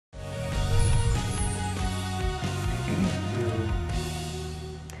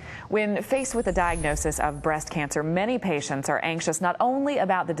When faced with a diagnosis of breast cancer, many patients are anxious not only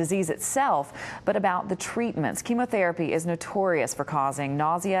about the disease itself, but about the treatments. Chemotherapy is notorious for causing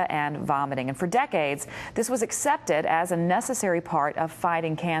nausea and vomiting, and for decades, this was accepted as a necessary part of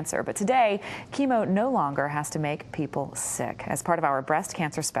fighting cancer. But today, chemo no longer has to make people sick. As part of our breast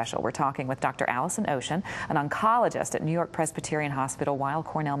cancer special, we're talking with Dr. Allison Ocean, an oncologist at New York Presbyterian Hospital, Weill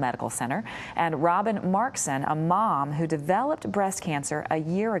Cornell Medical Center, and Robin Markson, a mom who developed breast cancer a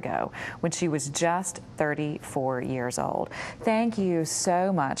year ago when she was just 34 years old. Thank you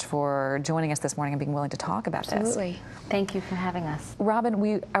so much for joining us this morning and being willing to talk about this. Absolutely. Thank you for having us.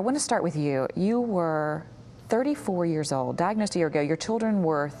 Robin, I want to start with you. You were 34 years old, diagnosed a year ago. Your children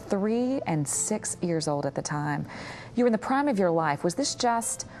were 3 and 6 years old at the time. You were in the prime of your life. Was this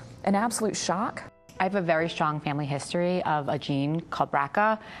just an absolute shock? I have a very strong family history of a gene called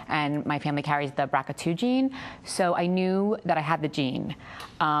BRCA, and my family carries the BRCA2 gene, so I knew that I had the gene.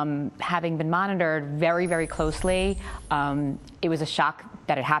 Having been monitored very, very closely, it was a shock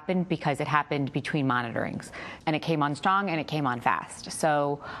that it happened because it happened between monitorings, and it came on strong and it came on fast.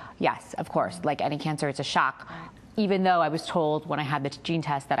 So yes, of course, like any cancer, it's a shock. Even though I was told when I had the gene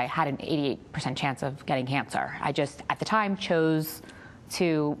test that I had an 88% chance of getting cancer, I just, at the time, chose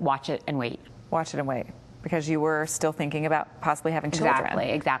to watch it and wait. Watch it and wait, because you were still thinking about possibly having children.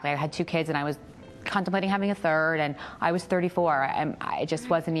 Exactly. I had 2 kids, and I was contemplating having a third, and I was 34, and I just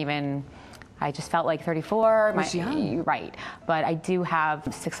wasn't even, I just felt like 34. Was young. Right. But I do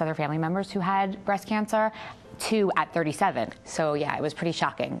have 6 other family members who had breast cancer, 2 at 37. So yeah, it was pretty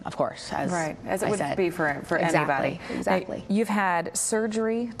shocking, of course. As it would be for anybody. Exactly. You've had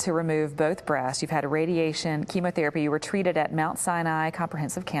surgery to remove both breasts. You've had radiation, chemotherapy. You were treated at Mount Sinai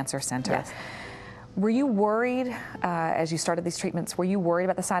Comprehensive Cancer Center. Yes. Were you worried as you started these treatments? Were you worried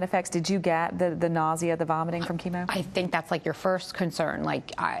about the side effects? Did you get the nausea, the vomiting from chemo? I think that's like your first concern.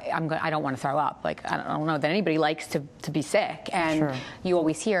 Like I don't want to throw up. Like I don't know that anybody likes to be sick, and sure. You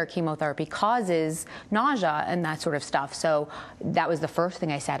always hear chemotherapy causes nausea and that sort of stuff. So that was the first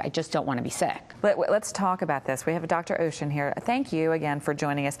thing I said. I just don't want to be sick. Let's talk about this. We have Dr. Ocean here. Thank you again for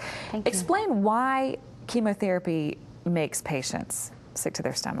joining us. Thank you. Explain why chemotherapy makes patients sick to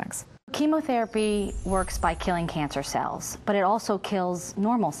their stomachs. Chemotherapy works by killing cancer cells, but it also kills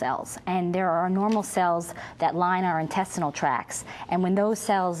normal cells. And there are normal cells that line our intestinal tracts. And when those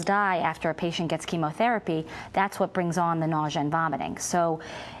cells die after a patient gets chemotherapy, that's what brings on the nausea and vomiting. So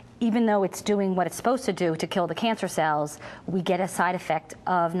even though it's doing what it's supposed to do to kill the cancer cells, we get a side effect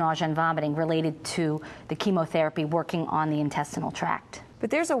of nausea and vomiting related to the chemotherapy working on the intestinal tract. But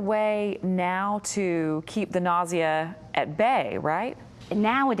there's a way now to keep the nausea at bay, right?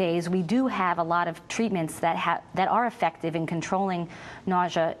 Nowadays, we do have a lot of treatments that are effective in controlling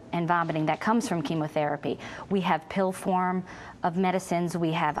nausea and vomiting that comes from chemotherapy. We have pill form of medicines,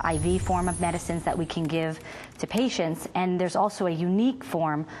 we have IV form of medicines that we can give to patients, and there's also a unique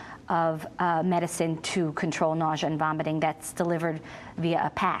form of medicine to control nausea and vomiting that's delivered via a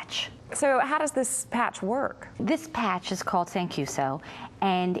patch. So how does this patch work? This patch is called Sancuso,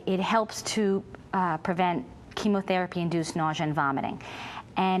 and it helps to prevent chemotherapy-induced nausea and vomiting.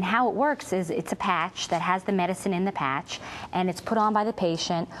 And how it works is it's a patch that has the medicine in the patch, and it's put on by the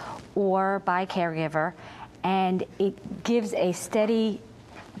patient or by a caregiver, and it gives a steady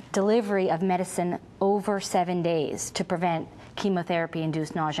delivery of medicine over 7 days to prevent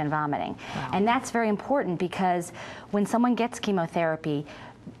chemotherapy-induced nausea and vomiting. Wow. And that's very important because when someone gets chemotherapy,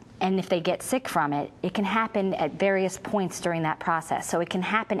 and if they get sick from it, it can happen at various points during that process. So it can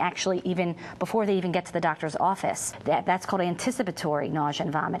happen actually even before they even get to the doctor's office. That's called anticipatory nausea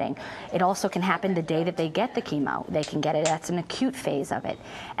and vomiting. It also can happen the day that they get the chemo. They can get it, that's an acute phase of it.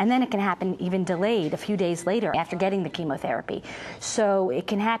 And then it can happen even delayed a few days later after getting the chemotherapy. So it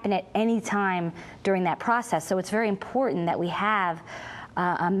can happen at any time during that process. So it's very important that we have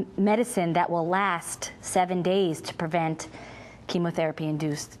a medicine that will last 7 days to prevent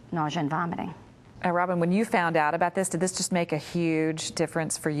chemotherapy-induced nausea and vomiting. Robin, when you found out about this, did this just make a huge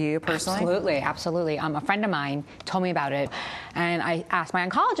difference for you personally? Absolutely. A friend of mine told me about it, and I asked my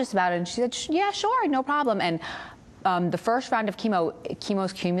oncologist about it, and she said, yeah, sure, no problem. And the first round of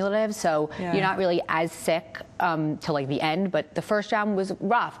chemo's cumulative, so yeah. You're not really as sick till like the end, but the first round was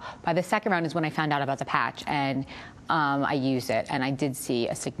rough. By the second round is when I found out about the patch, and I used it, and I did see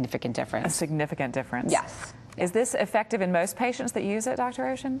a significant difference. A significant difference? Yes. Is this effective in most patients that use it, Dr.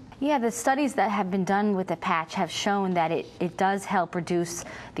 Ocean? Yeah, the studies that have been done with the patch have shown that it does help reduce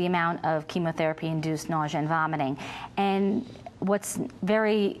the amount of chemotherapy-induced nausea and vomiting. And what's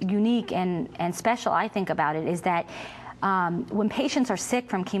very unique and special, I think, about it is that When patients are sick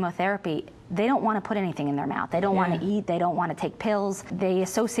from chemotherapy, they don't want to put anything in their mouth. They don't want to eat. They don't want to take pills. They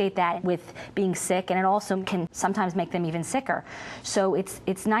associate that with being sick, and it also can sometimes make them even sicker. So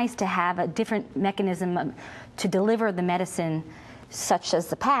it's nice to have a different mechanism to deliver the medicine, such as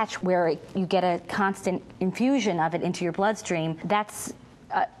the patch, where you get a constant infusion of it into your bloodstream. That's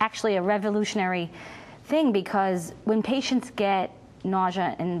actually a revolutionary thing, because when patients get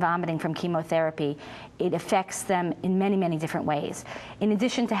nausea and vomiting from chemotherapy, it affects them in many, many different ways. In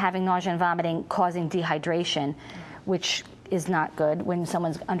addition to having nausea and vomiting causing dehydration, which is not good when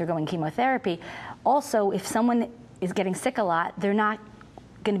someone's undergoing chemotherapy, also if someone is getting sick a lot, they're not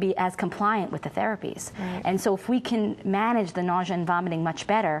going to be as compliant with the therapies. Right. And so if we can manage the nausea and vomiting much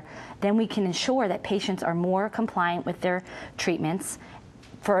better, then we can ensure that patients are more compliant with their treatments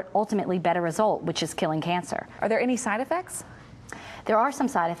for ultimately better result, which is killing cancer. Are there any side effects? There are some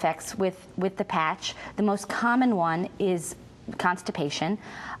side effects with the patch. The most common one is constipation.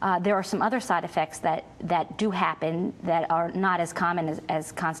 There are some other side effects that do happen that are not as common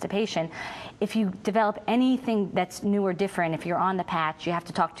as constipation. If you develop anything that's new or different, if you're on the patch, you have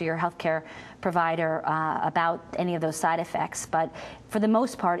to talk to your healthcare provider about any of those side effects. But for the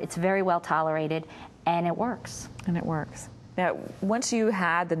most part, it's very well tolerated, and it works. And it works. Now, once you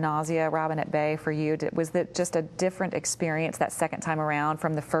had the nausea, Robin, at bay for you, was it just a different experience that second time around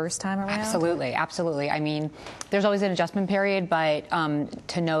from the first time around? Absolutely, absolutely. I mean, there's always an adjustment period, but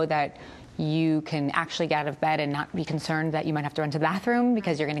to know that you can actually get out of bed and not be concerned that you might have to run to the bathroom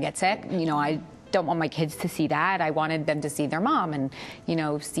because you're going to get sick. You know, I don't want my kids to see that. I wanted them to see their mom and, you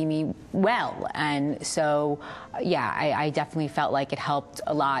know, see me well. And so, yeah, I definitely felt like it helped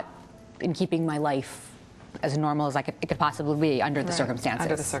a lot in keeping my life as normal as it could possibly be under the circumstances.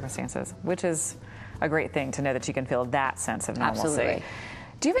 Under the circumstances, which is a great thing to know that you can feel that sense of normalcy. Absolutely.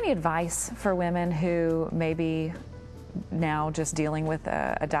 Do you have any advice for women who may be now just dealing with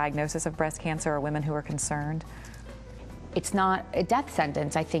a diagnosis of breast cancer, or women who are concerned? It's not a death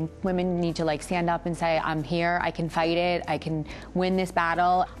sentence. I think women need to stand up and say, I'm here, I can fight it, I can win this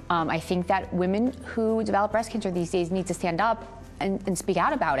battle. I think that women who develop breast cancer these days need to stand up and speak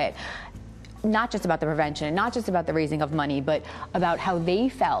out about it. Not just about the prevention, not just about the raising of money, but about how they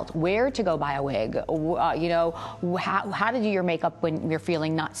felt, where to go buy a wig, you know, how to do your makeup when you're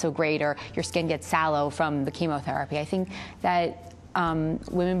feeling not so great or your skin gets sallow from the chemotherapy. I think that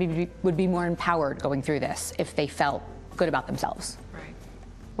women would be more empowered going through this if they felt good about themselves. Right.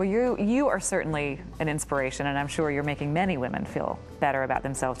 Well, you are certainly an inspiration, and I'm sure you're making many women feel better about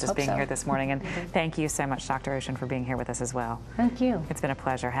themselves just being here this morning. And thank you so much, Dr. Ocean, for being here with us as well. Thank you. It's been a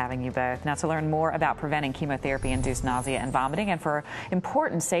pleasure having you both. Now, to learn more about preventing chemotherapy-induced nausea and vomiting, and for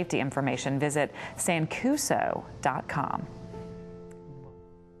important safety information, visit sancuso.com.